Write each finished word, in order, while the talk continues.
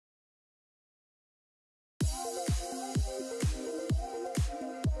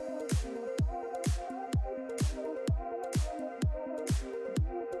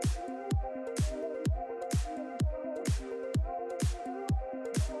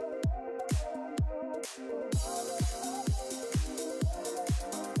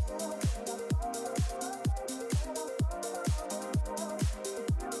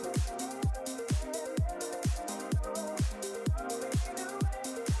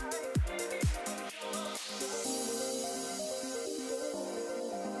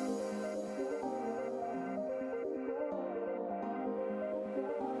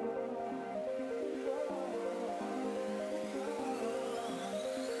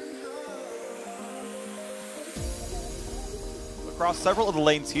across several of the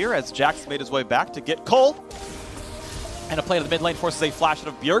lanes here as Jax made his way back to get Cole. And a play to the mid lane forces a flash out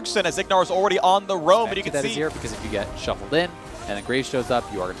of Bjergsen as Ignar is already on the roam, and you can see here because if you get shuffled in and then Graves shows up,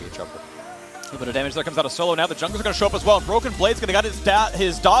 you are going to be in trouble. A little bit of damage there comes out of Solo. Now the jungler's going to show up as well. Broken Blade's going to get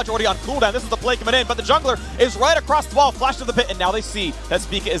his dodge already on cooldown. This is the play coming in, but the jungler is right across the wall, flashed to the pit, and now they see that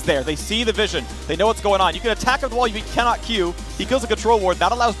Spica is there. They see the vision. They know what's going on. You can attack him at the wall, you cannot Q. He kills the control ward.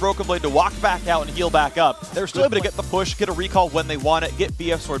 That allows Broken Blade to walk back out and heal back up. They're still able to get the push, get a recall when they want it, get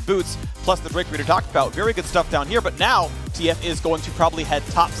BF Sword boots, plus the Drake Reader talked about. Very good stuff down here, but now TF is going to probably head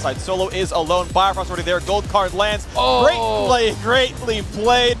topside. Solo is alone. Biofrost already there. Gold card lands. Oh. Greatly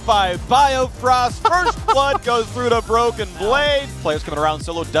played by Biofrost. First blood goes through to Broken Blade. Players coming around.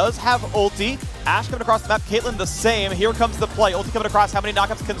 Solo does have ulti. Ashe coming across the map. Caitlyn the same. Here comes the play. Ulti coming across. How many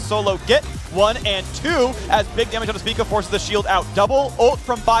knockouts can Solo get? 1 and 2 as big damage on Spica forces the shield out. Double ult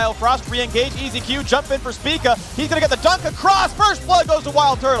from Biofrost. Re-engage. Easy Q. Jump in for Spica. He's going to get the dunk across. First blood goes to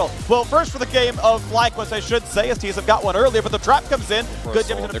Wild Turtle. Well, first for the game of FlyQuest, I should say, as TSM got one earlier, but the trap comes in. Good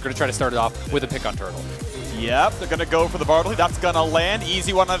damage. They're going to try to start it off with a pick on Turtle. Yep, they're going to go for the Bartley. That's going to land.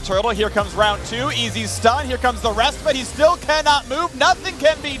 Easy one on the Turtle. Here comes round 2. Easy stun. Here comes the rest of it. He still cannot move. Nothing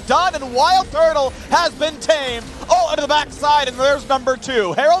can be done, and Wild Turtle has been tamed. Oh, into the backside, and there's number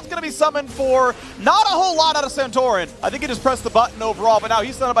 2. Herald's going to be summoned for not a whole lot out of Santorin. I think he just pressed the button overall, but now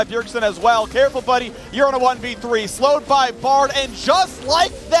he's summoned by Bjergsen as well. Careful, buddy. You're on a 1v3. Slowed by Bard, and just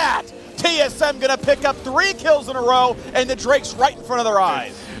like that, TSM going to pick up 3 kills in a row, and the Drake's right in front of their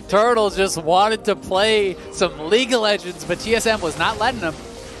eyes. Turtles just wanted to play some League of Legends, but TSM was not letting them.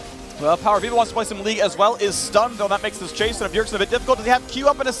 Well, Power Viva wants to play some League as well, is stunned, though that makes this chase of Bjergsen a bit difficult. Does he have Q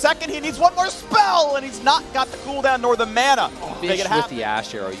up in a second? He needs one more spell, and he's not got the cooldown nor the mana. Finish with the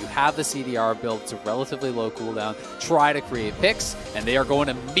Ashe Arrow. You have the CDR build. It's a relatively low cooldown. Try to create picks, and they are going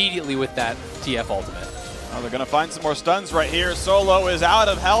immediately with that TF ultimate. Oh, they're going to find some more stuns right here. Solo is out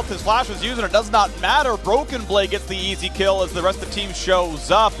of health. His flash was used, and it does not matter. Broken Blade gets the easy kill as the rest of the team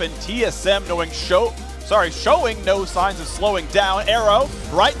shows up, and TSM showing no signs of slowing down. Arrow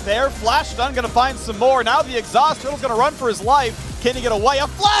right there. Flash stun going to find some more. Now the exhaust. Turtle's going to run for his life. Can he get away? A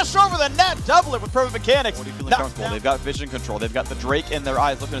flash over the net. Double it with perfect mechanics. What are you feeling comfortable? They've got vision control. They've got the Drake in their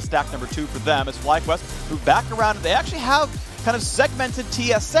eyes. Looking to stack number 2 for them as FlyQuest move back around. They actually have kind of segmented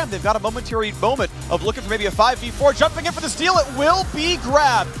TSM. They've got a momentary moment of looking for maybe a 5v4. Jumping in for the steal. It will be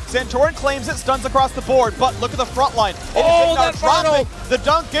grabbed. Santorin claims it, stuns across the board, but look at the front line. Oh, that dropping. The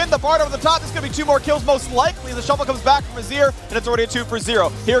dunk in, the Bard over the top. This is going to be 2 more kills most likely. The shuffle comes back from Azir, and it's already a 2 for 0.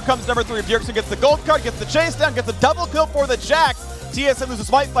 Here comes number 3. Bjergsen gets the gold card, gets the chase down, gets the double kill for the Jax. TSM loses the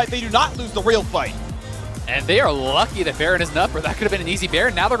smite fight. They do not lose the real fight. And they are lucky that Baron isn't up, or that could have been an easy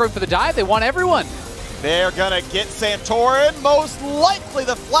Baron. Now they're going for the dive. They want everyone. They're going to get Santorin, most likely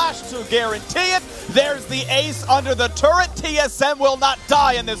the flash to guarantee it. There's the ace under the turret. TSM will not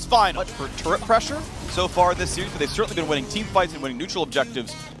die in this final. Much for turret pressure so far this series, but they've certainly been winning team fights and winning neutral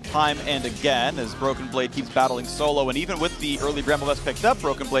objectives time and again as Broken Blade keeps battling Solo, and even with the early Bramble Vest picked up,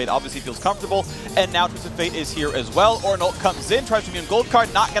 Broken Blade obviously feels comfortable, and now Twisted Fate is here as well. Ornult comes in, tries to be a gold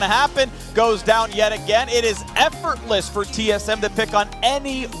card, not going to happen, goes down yet again. It is effortless for TSM to pick on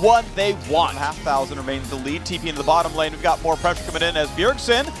anyone they want. 5,000 remains the lead, TP into the bottom lane. We've got more pressure coming in as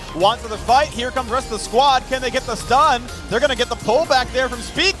Bjergsen wants the fight. Here comes the rest of the squad. Can they get the stun? They're going to get the pull back there from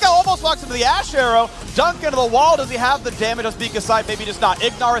Spica, almost walks into the Ashe Arrow, dunk into the wall. Does he have the damage on Spica's side? Maybe just not.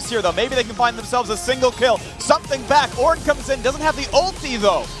 Ignar is here though. Maybe they can find themselves a single kill. Something back. Orn comes in, doesn't have the ulti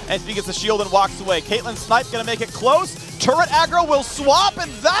though. And he gets the shield and walks away. Caitlyn Snipe gonna make it close. Turret aggro will swap,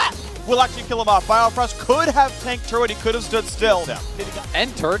 and that will actually kill him off. Biofrost could have tanked turret. He could have stood still.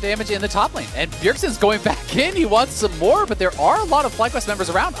 And turret damage in the top lane. And Bjergsen's going back in. He wants some more, but there are a lot of FlyQuest members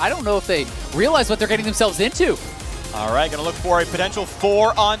around. I don't know if they realize what they're getting themselves into. All right, gonna look for a potential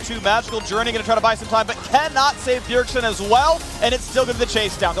 4-on-2 magical journey. Gonna try to buy some time, but cannot save Bjergsen as well. And it's still gonna be the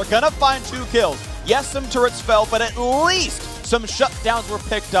chase down. They're gonna find 2 kills. Yes, some turrets fell, but at least some shutdowns were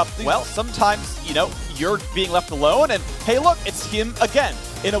picked up. Well, sometimes, you know, you're being left alone, and hey, look, it's him again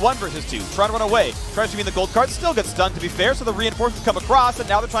in a 1 versus 2. Trying to run away. Tries to be in the gold card, still gets stunned, to be fair, so the reinforcements come across, and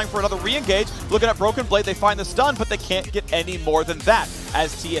now they're trying for another re-engage. Looking at Broken Blade, they find the stun, but they can't get any more than that,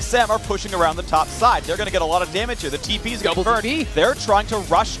 as TSM are pushing around the top side. They're going to get a lot of damage here. The TP's going to burn. They're trying to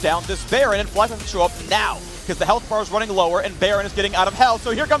rush down this Baron, and Flash has to show up now, because the health bar is running lower, and Baron is getting out of health.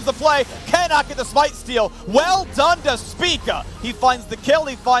 So here comes the play. Cannot get the smite steal. Well done to Spica. He finds the kill,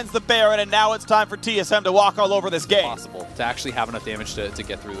 he finds the Baron, and now it's time for TSM to walk all over this game. Possible to actually have enough damage to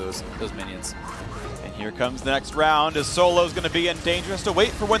get through those minions. And here comes the next round, as Solo's going to be in danger. Has to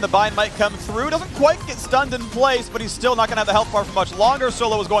wait for when the bind might come through. Doesn't quite get stunned in place, but he's still not going to have the health bar for much longer.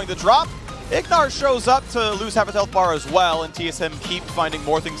 Solo is going to drop. Ignar shows up to lose half his health bar as well, and TSM keep finding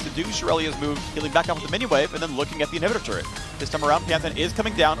more things to do. Shirelia's move healing back up with the mini wave, and then looking at the inhibitor turret. This time around, Pantheon is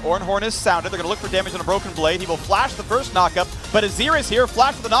coming down. Oranhorn is sounded. They're going to look for damage on a Broken Blade. He will flash the first knockup, but Azir is here.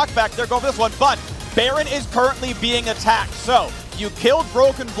 Flash for the knockback. They're going for this one, but Baron is currently being attacked. So, you killed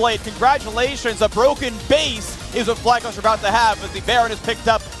Broken Blade. Congratulations. A broken base is what FlyQuest are about to have, as the Baron is picked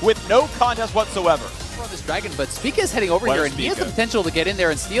up with no contest whatsoever. On this dragon, but Spica is heading over here, and he has the Spica? potential to get in there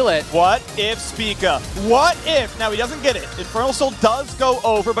and steal it. What if Spica? What if? Now, he doesn't get it. Infernal Soul does go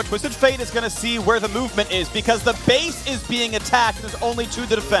over, but Twisted Fate is going to see where the movement is, because the base is being attacked, and there's only 2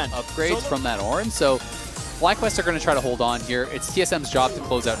 to defend. Upgrades from that Orange, so FlyQuest are going to try to hold on here. It's TSM's job to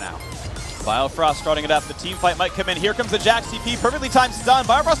close out now. Biofrost starting it up. The team fight might come in. Here comes the Jax TP. Perfectly timed stun.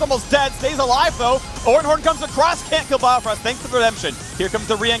 Biofrost almost dead. Stays alive, though. Oranhorn comes across. Can't kill Biofrost. Thanks to the redemption. Here comes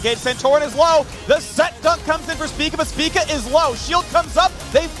the re-engage. Santorin is low. The set dunk comes in for Spica, but Spica is low. Shield comes up.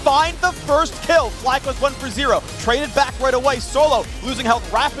 They find the first kill. FlyQuest 1 for 0. Traded back right away. Solo losing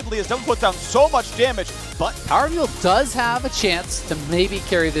health rapidly as Devil puts down so much damage. But Power Mule does have a chance to maybe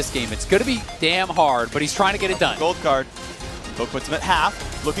carry this game. It's going to be damn hard, but he's trying to get it done. Gold card. Poke puts him at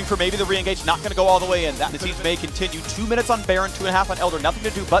half, looking for maybe the re-engage, not going to go all the way in. The siege may continue. 2 minutes on Baron, 2.5 on Elder. Nothing to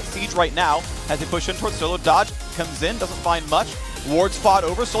do but siege right now as they push in towards Solo. Dodge comes in, doesn't find much. Ward's fought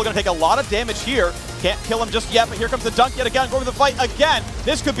over, Solo going to take a lot of damage here. Can't kill him just yet, but here comes the dunk yet again, going for the fight again.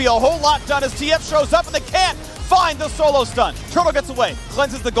 This could be a whole lot done as TF shows up, and they can't find the Solo stun. Turtle gets away,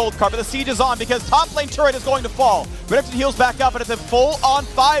 cleanses the gold card, but the siege is on because top lane turret is going to fall. Redemption heals back up, and it's a full-on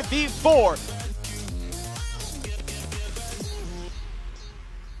 5v4.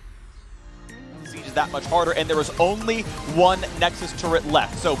 That much harder, and there is only 1 Nexus turret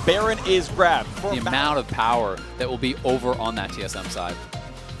left. So Baron is grabbed. The amount of power that will be over on that TSM side.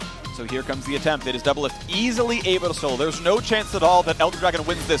 So here comes the attempt. It is Doublelift easily able to solo. There's no chance at all that Elder Dragon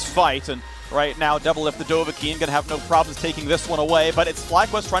wins this fight, and right now Doublelift the Dovahkiin gonna have no problems taking this one away, but it's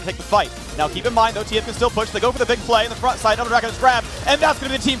FlyQuest trying to take the fight. Now keep in mind though, TF can still push. They go for the big play in the front side. Elder Dragon is grabbed, and that's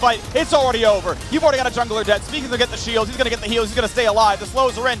gonna be the team fight. It's already over. You've already got a jungler dead. Speaking to get the shields, he's gonna get the heals, he's gonna stay alive. The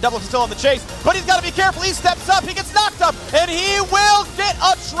slows are in, Doublelift is still on the chase, but he's gotta be careful. He steps up, he gets knocked up, and he will get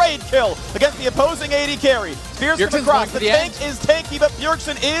a trade kill against the opposing AD carry. Spears come across. The tank is tanky, but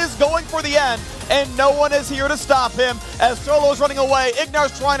Bjergsen is going for the end, and no one is here to stop him as Solo's running away.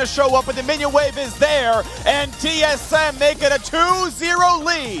 Ignar's trying to show up, but the minion wave is there, and TSM make it a 2-0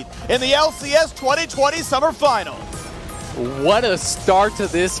 lead in the LCS 2020 Summer Final. What a start to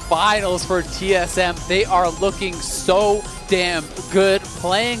this finals for TSM. They are looking so damn good,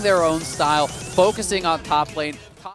 playing their own style, focusing on top lane,